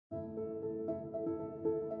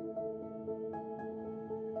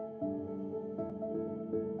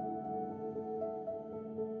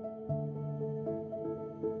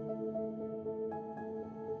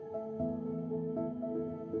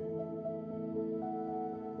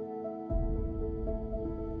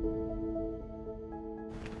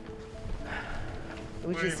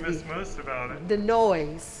What do you miss most about it? The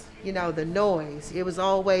noise, you know, the noise. It was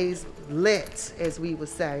always lit, as we would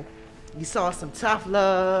say. You saw some tough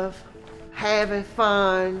love, having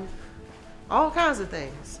fun, all kinds of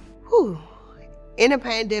things. Whew. In a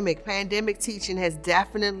pandemic teaching has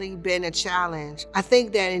definitely been a challenge. I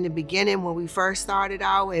think that in the beginning when we first started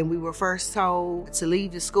out and we were first told to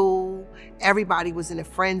leave the school, everybody was in a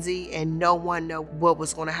frenzy and no one knew what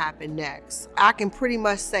was going to happen next. I can pretty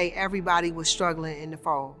much say everybody was struggling in the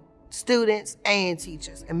fall. Students and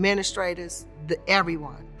teachers, administrators,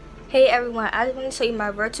 everyone. Hey everyone, I just want to show you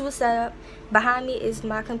my virtual setup. Behind me is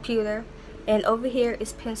my computer. And over here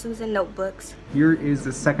is pencils and notebooks. Here is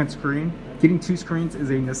the second screen. Getting 2 screens is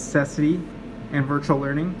a necessity in virtual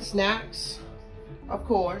learning. Snacks, of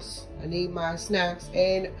course. I need my snacks.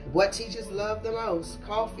 And what teachers love the most,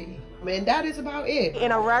 coffee. And that is about it.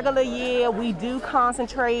 In a regular year, we do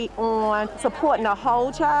concentrate on supporting the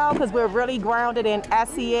whole child because we're really grounded in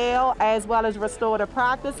SEL as well as restorative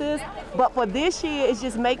practices. But for this year, it's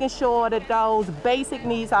just making sure that those basic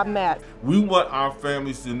needs are met. We want our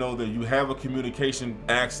families to know that you have a communication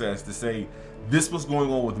access to say, this was going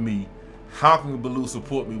on with me. How can Ballou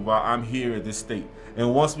support me while I'm here at this state?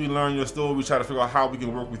 And once we learn your story, we try to figure out how we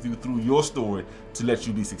can work with you through your story to let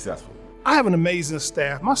you be successful. I have an amazing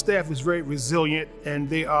staff. My staff is very resilient and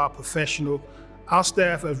they are professional. Our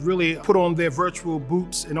staff has really put on their virtual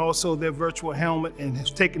boots and also their virtual helmet and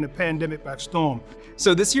has taken the pandemic by storm.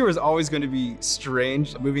 So this year was always going to be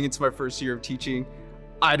strange. Moving into my first year of teaching,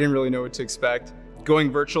 I didn't really know what to expect.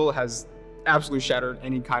 Going virtual has absolutely shattered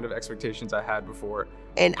any kind of expectations I had before.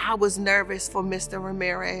 And I was nervous for Mr.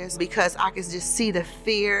 Ramirez because I could just see the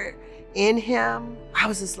fear in him. I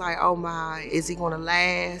was just like, oh my, is he gonna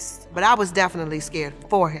last? But I was definitely scared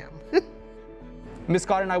for him. Ms.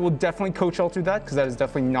 Scott and I will definitely coach all through that because that is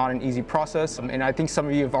definitely not an easy process. And I think some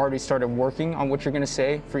of you have already started working on what you're gonna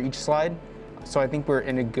say for each slide. So I think we're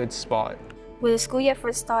in a good spot. When the school year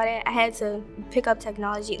first started, I had to pick up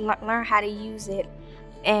technology, learn how to use it,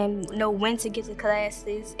 and know when to get to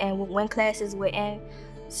classes and when classes were in.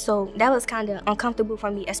 So that was kind of uncomfortable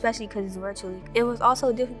for me, especially because it's virtually. It was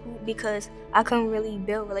also difficult because I couldn't really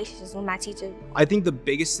build relationships with my teacher. I think the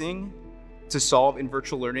biggest thing to solve in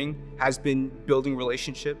virtual learning has been building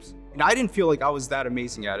relationships. And I didn't feel like I was that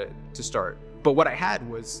amazing at it to start. But what I had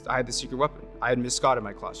was, I had the secret weapon. I had Miss Scott in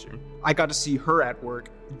my classroom. I got to see her at work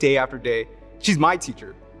day after day. She's my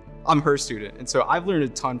teacher. I'm her student, and so I've learned a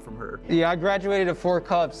ton from her. Yeah, I graduated at 4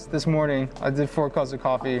 cups this morning. I did 4 cups of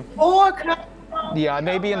coffee. 4 cups? Yeah, I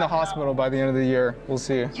may be in the hospital by the end of the year. We'll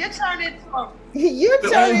see. You turn into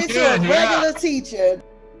a regular teacher.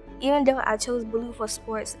 Even though I chose Ballou for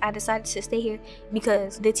sports, I decided to stay here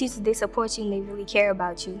because the teachers, they support you and they really care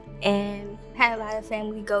about you. And I had a lot of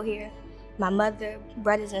family go here. My mother,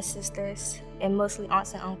 brothers and sisters, and mostly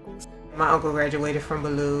aunts and uncles. My uncle graduated from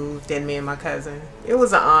Ballou, then me and my cousin. It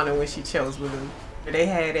was an honor when she chose Ballou. They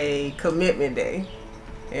had a commitment day,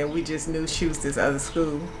 and we just knew she was this other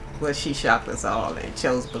school, but she shocked us all and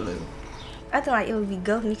chose Ballou. I feel like it would be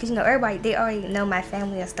good for me because, you know, everybody, they already know my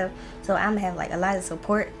family and stuff, so I'm gonna have like a lot of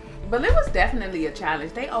support. But it was definitely a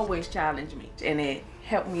challenge. They always challenge me, and it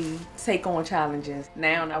helped me take on challenges.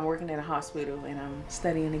 Now I'm working in a hospital, and I'm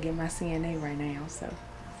studying to get my CNA right now, so.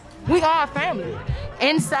 We are a family.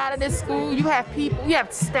 Inside of this school, you have people, you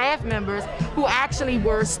have staff members who actually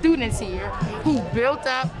were students here, who built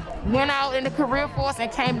up, went out in the career force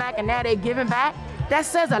and came back, and now they're giving back. That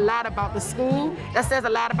says a lot about the school. That says a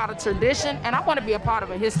lot about a tradition, and I want to be a part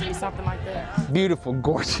of a history, something like that. Beautiful,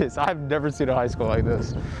 gorgeous. I've never seen a high school like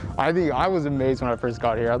this. I think I was amazed when I first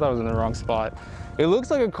got here. I thought I was in the wrong spot. It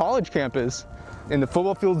looks like a college campus, and the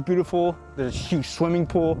football field's beautiful. There's a huge swimming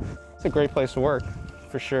pool. It's a great place to work,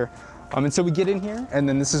 for sure. And so we get in here, and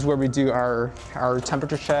then this is where we do our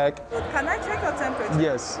temperature check. Can I check your temperature?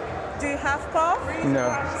 Yes. Do you have cough? No.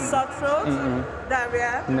 Sore throat?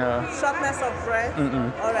 Diarrhea? No. Shortness of breath?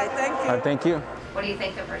 All right, thank you. Thank you. What do you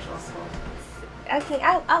think of virtual school?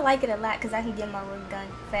 I like it a lot because I can get my work done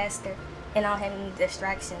faster and I don't have any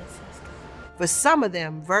distractions. For some of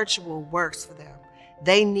them, virtual works for them.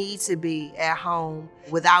 They need to be at home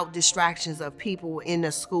without distractions of people in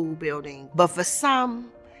the school building. But for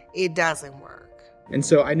some, it doesn't work. And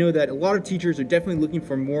so I know that a lot of teachers are definitely looking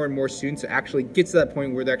for more and more students to actually get to that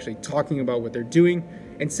point where they're actually talking about what they're doing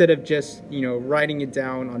instead of just, writing it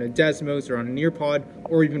down on a Desmos or on a Nearpod,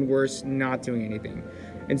 or even worse, not doing anything.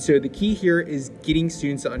 And so the key here is getting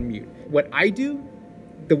students to unmute. What I do,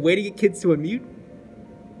 the way to get kids to unmute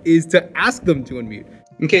is to ask them to unmute.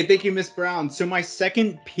 Okay, thank you, Miss Brown. So my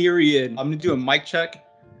second period, I'm gonna do a mic check.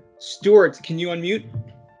 Stuart, can you unmute?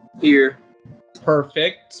 Here.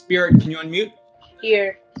 Perfect. Spirit, can you unmute?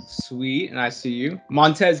 Here. Sweet, and I see you.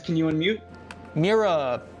 Montez, can you unmute?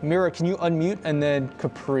 Mira, can you unmute? And then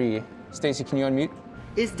Capri. Stacy, can you unmute?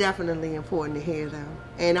 It's definitely important to hear them.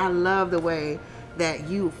 And I love the way that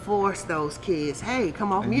you force those kids, hey,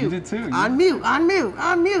 come off mute. You did too.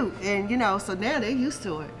 Unmute. And you know, so now they're used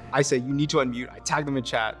to it. I say you need to unmute. I tag them in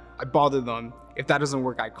chat. I bother them. If that doesn't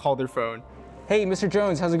work, I call their phone. Hey, Mr.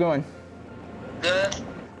 Jones, how's it going? Good.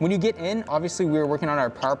 When you get in, obviously we were working on our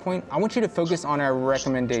PowerPoint. I want you to focus on our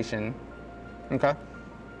recommendation. Okay?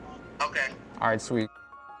 Okay. All right, sweet.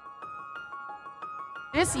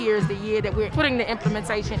 This year is the year that we're putting the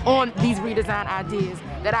implementation on these redesign ideas,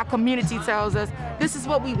 that our community tells us, this is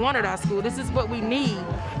what we want at our school, this is what we need,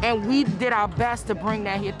 and we did our best to bring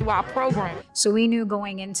that here through our program. So we knew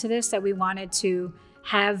going into this that we wanted to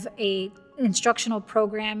have a instructional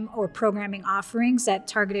program or programming offerings that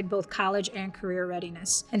targeted both college and career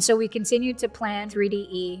readiness. And so we continued to plan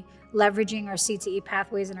 3DE, leveraging our CTE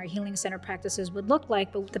pathways and our healing center practices would look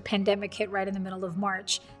like, but the pandemic hit right in the middle of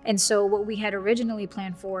March. And so what we had originally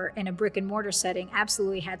planned for in a brick and mortar setting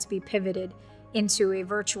absolutely had to be pivoted into a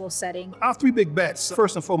virtual setting. Our three big bets.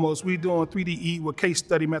 First and foremost, we're doing 3DE with case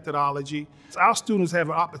study methodology. Our students have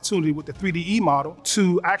an opportunity with the 3DE model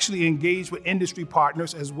to actually engage with industry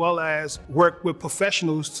partners as well as work with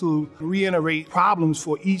professionals to reiterate problems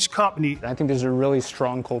for each company. I think there's a really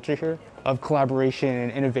strong culture here of collaboration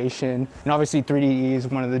and innovation. And obviously 3DE is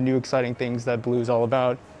one of the new exciting things that Ballou is all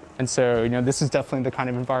about. And so, you know, this is definitely the kind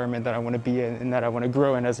of environment that I want to be in and that I want to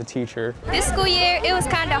grow in as a teacher. This school year, it was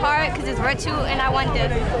kind of hard because it's virtual and I wanted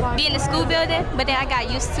to be in the school building, but then I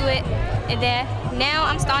got used to it. And then now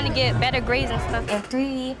I'm starting to get better grades and stuff. In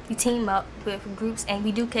 3D, we team up with groups and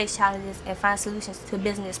we do case challenges and find solutions to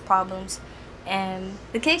business problems. And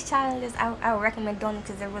the case challenges, I would recommend doing them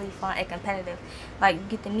because they're really fun and competitive. Like, you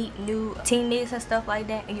get to meet new teammates and stuff like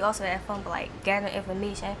that, and you also have fun, like, gathering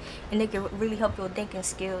information, and they can really help your thinking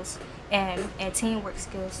skills and teamwork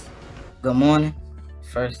skills. Good morning.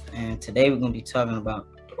 First, and today we're going to be talking about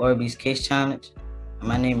Orbeez Case Challenge.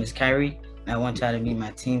 My name is Kyrie, and I want y'all to meet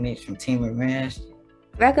my teammates from Team Ramirez.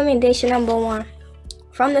 Recommendation number 1.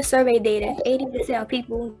 From the survey data, 80% of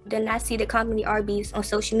people did not see the company Orbeez on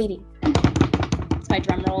social media. My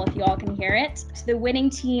drum roll if you all can hear it. So the winning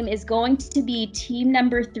team is going to be team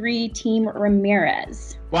number 3, Team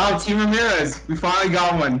Ramirez. Wow, Team Ramirez, we finally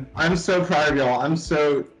got one. I'm so proud of y'all. I'm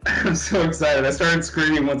so excited. I started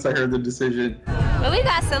screaming once I heard the decision. When we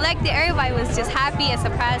got selected, everybody was just happy and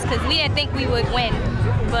surprised because we didn't think we would win.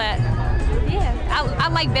 But yeah, I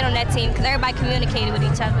like being on that team because everybody communicated with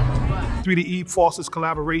each other. 3DE fosters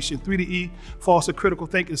collaboration. 3DE fosters critical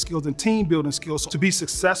thinking skills and team building skills. To be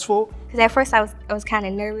successful. Because at first I was kind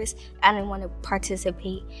of nervous. I didn't want to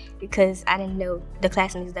participate because I didn't know the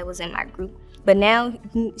classmates that was in my group. But now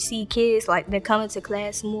you see kids, like, they're coming to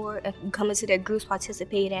class more, coming to their groups,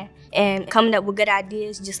 participating, and coming up with good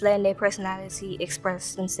ideas, just letting their personality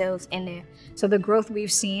express themselves in there. So the growth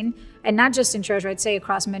we've seen, and not just in Treasure, I'd say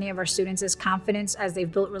across many of our students, is confidence as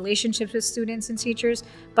they've built relationships with students and teachers,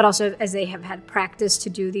 but also as they have had practice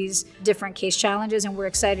to do these different case challenges. And we're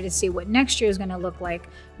excited to see what next year is going to look like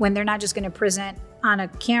when they're not just going to present on a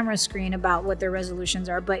camera screen about what their resolutions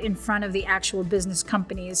are, but in front of the actual business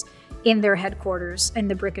companies in their headquarters in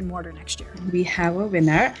the brick and mortar next year. We have a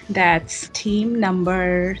winner. That's team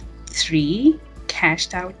number 3,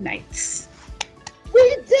 Cashed Out Nights. We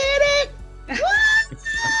did it!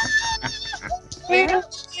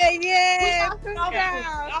 Yeah.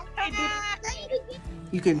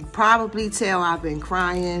 You can probably tell I've been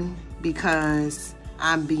crying because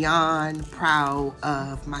I'm beyond proud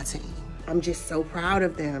of my team. I'm just so proud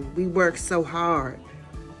of them. We worked so hard.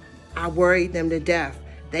 I worried them to death.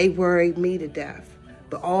 They worried me to death.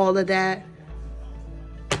 But all of that,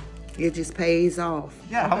 it just pays off.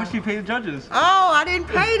 Yeah, how much do you pay the judges? Oh, I didn't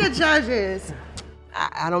pay the judges.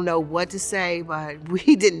 I don't know what to say, but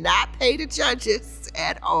we did not pay the judges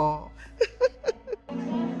at all.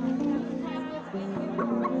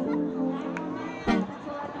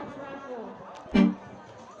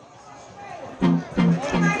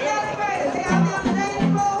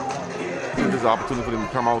 There's an opportunity for them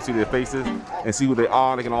to come out and see their faces and see who they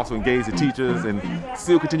are. They can also engage the teachers and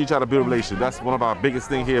still continue to try to build relationships. That's one of our biggest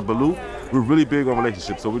things here at Ballou. We're really big on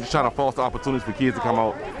relationships, so we're just trying to foster opportunities for kids to come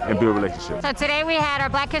out and build relationships. So today we had our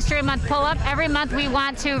Black History Month pull-up. Every month we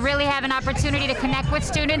want to really have an opportunity to connect with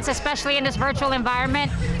students, especially in this virtual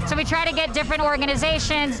environment. So we try to get different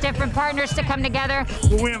organizations, different partners to come together.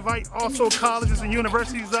 We invite also colleges and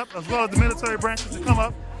universities up, as well as the military branches to come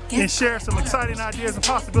up and share some exciting ideas and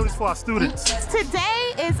possibilities for our students.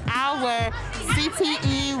 Today is our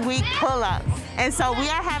CTE Week Pull-Up. And so we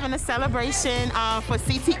are having a celebration for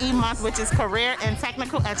CTE Month, which is Career and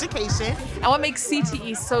Technical Education. And what makes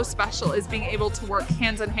CTE so special is being able to work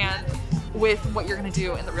hand in hand with what you're going to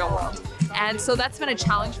do in the real world. And so that's been a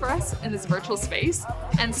challenge for us in this virtual space.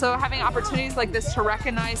 And so having opportunities like this to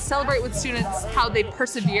recognize, celebrate with students how they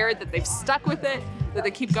persevered, that they've stuck with it, that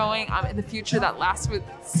they keep going in the future that lasts with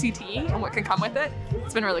CTE and what can come with it,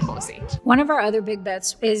 it's been really cool to see. One of our other big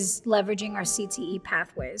bets is leveraging our CTE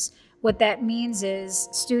pathways. What that means is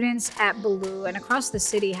students at Ballou and across the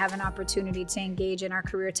city have an opportunity to engage in our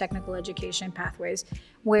career technical education pathways,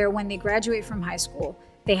 where when they graduate from high school,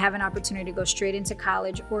 they have an opportunity to go straight into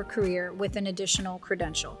college or career with an additional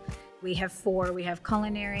credential. We have 4. We have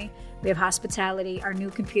culinary, we have hospitality, our new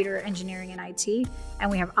computer engineering and IT, and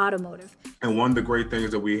we have automotive. And one of the great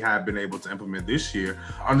things that we have been able to implement this year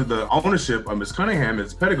under the ownership of Ms. Cunningham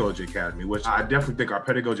is Pedagogy Academy, which I definitely think our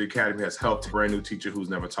Pedagogy Academy has helped a brand new teacher who's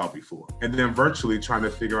never taught before. And then virtually trying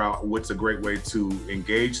to figure out what's a great way to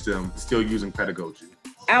engage them still using pedagogy.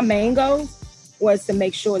 Our main goal was to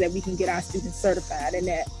make sure that we can get our students certified and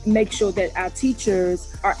that make sure that our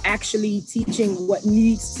teachers are actually teaching what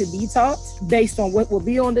needs to be taught based on what will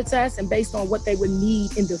be on the test and based on what they would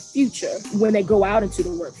need in the future when they go out into the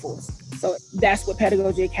workforce. So that's what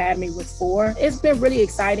Pedagogy Academy was for. It's been really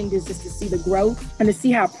exciting just to see the growth and to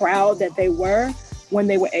see how proud that they were when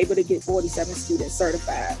they were able to get 47 students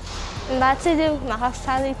certified. I'm about to do my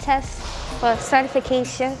hospitality test for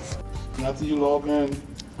certifications. After you log in,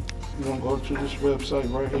 you're gonna go to this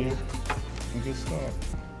website right here and get started.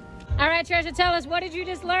 All right, Treasure, tell us, what did you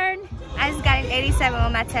just learn? I just got an 87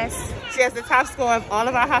 on my test. She has the top score of all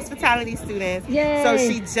of our hospitality students. Yay. So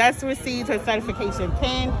she just received her certification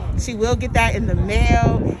pin. She will get that in the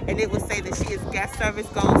mail, and it will say that she is guest service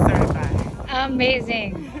gold certified.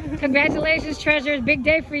 Amazing. Congratulations, Treasure. Big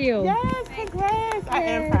day for you. Yes, congrats. I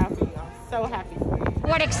am proud for you. I'm so happy for you.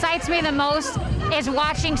 What excites me the most is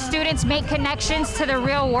watching students make connections to the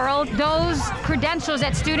real world. Those credentials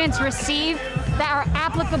that students receive that are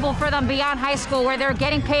applicable for them beyond high school, where they're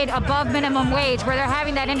getting paid above minimum wage, where they're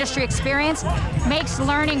having that industry experience, makes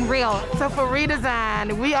learning real. So for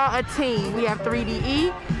Redesign, we are a team. We have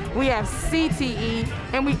 3DE, we have CTE,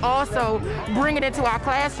 and we also bring it into our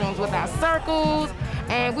classrooms with our circles,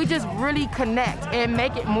 and we just really connect and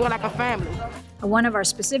make it more like a family. One of our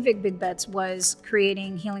specific big bets was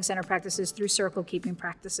creating healing center practices through circle keeping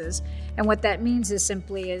practices. And what that means is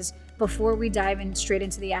simply is before we dive in straight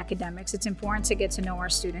into the academics, it's important to get to know our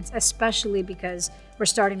students, especially because we're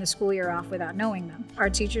starting the school year off without knowing them. Our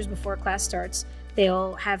teachers, before class starts,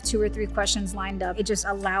 they'll have 2 or 3 questions lined up. It just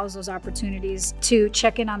allows those opportunities to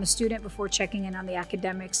check in on the student before checking in on the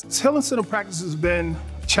academics. Healing center practice has been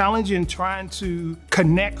challenging trying to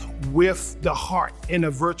connect with the heart in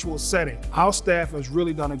a virtual setting. Our staff has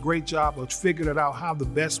really done a great job of figuring out how the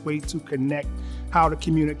best way to connect, how to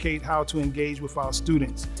communicate, how to engage with our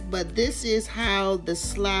students. But this is how the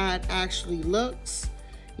slide actually looks.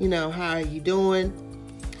 You know, how are you doing?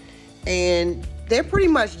 And they're pretty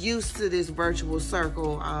much used to this virtual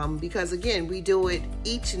circle because, again, we do it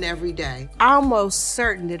each and every day. I'm almost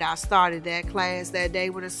certain that I started that class that day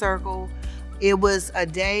with a circle. It was a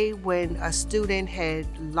day when a student had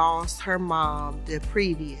lost her mom the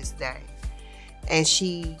previous day, and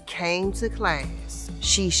she came to class.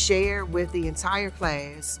 She shared with the entire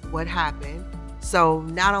class what happened. So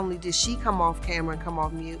not only did she come off camera and come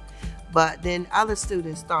off mute, but then other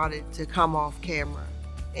students started to come off camera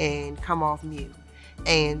and come off mute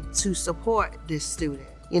and to support this student.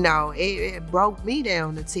 You know, it broke me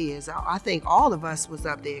down to tears. I think all of us was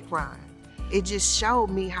up there crying. It just showed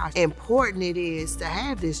me how important it is to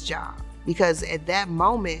have this job, because at that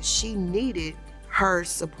moment she needed her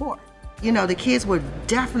support. You know, the kids were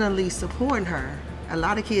definitely supporting her. A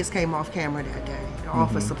lot of kids came off camera that day to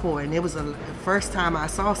offer support, and it was the first time I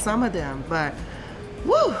saw some of them, but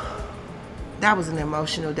woo, that was an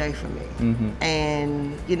emotional day for me.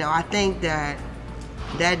 And you know, I think that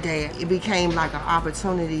day it became like an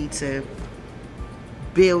opportunity to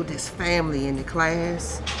build this family in the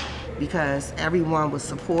class, because everyone was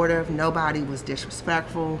supportive, nobody was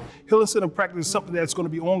disrespectful. Healing center practice is something that's going to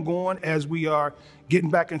be ongoing as we are getting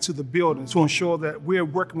back into the building to ensure that we're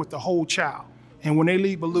working with the whole child. And when they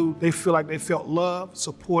leave Ballou, they feel like they felt loved,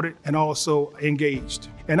 supported, and also engaged.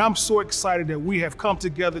 And I'm so excited that we have come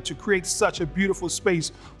together to create such a beautiful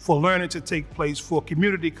space for learning to take place, for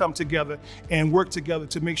community to come together and work together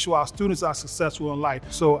to make sure our students are successful in life.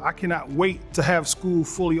 So I cannot wait to have school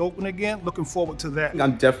fully open again. Looking forward to that.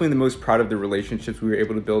 I'm definitely the most proud of the relationships we were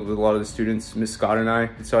able to build with a lot of the students, Ms. Scott and I.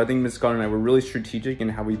 So I think Ms. Scott and I were really strategic in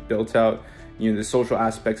how we built out the social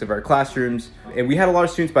aspects of our classrooms. And we had a lot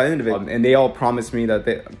of students by the end of it. And they all promised me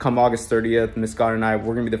that come August 30th, Ms. Scott and I,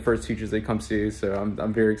 we're gonna be the first teachers they come see. So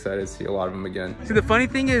I'm very excited to see a lot of them again. See, the funny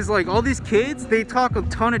thing is, like, all these kids, they talk a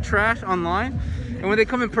ton of trash online. And when they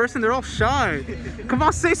come in person, they're all shy. Come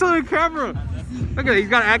on, say something on camera. Look at it, he's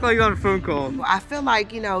gotta act like he's on a phone call. I feel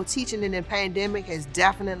like, teaching in the pandemic has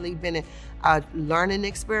definitely been a learning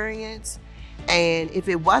experience. And if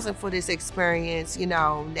it wasn't for this experience,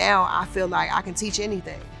 now I feel like I can teach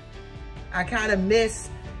anything. I kind of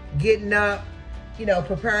miss getting up,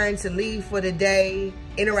 preparing to leave for the day,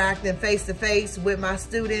 interacting face-to-face with my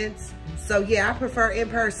students. So yeah, I prefer in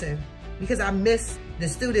person because I miss the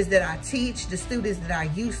students that I teach, the students that I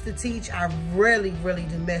used to teach. I really, really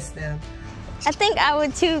do miss them. I think I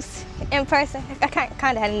would choose in person. I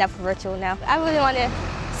kind of had enough of virtual now. I really want to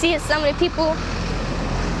see some of the people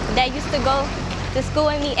that used to go to school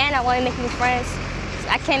with me, and I want to make new friends.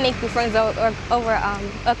 I can't make new friends over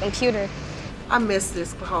a computer. I miss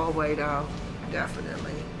this hallway though,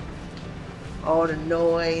 definitely. All the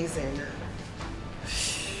noise and,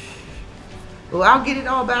 well, I'll get it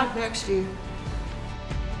all back next year.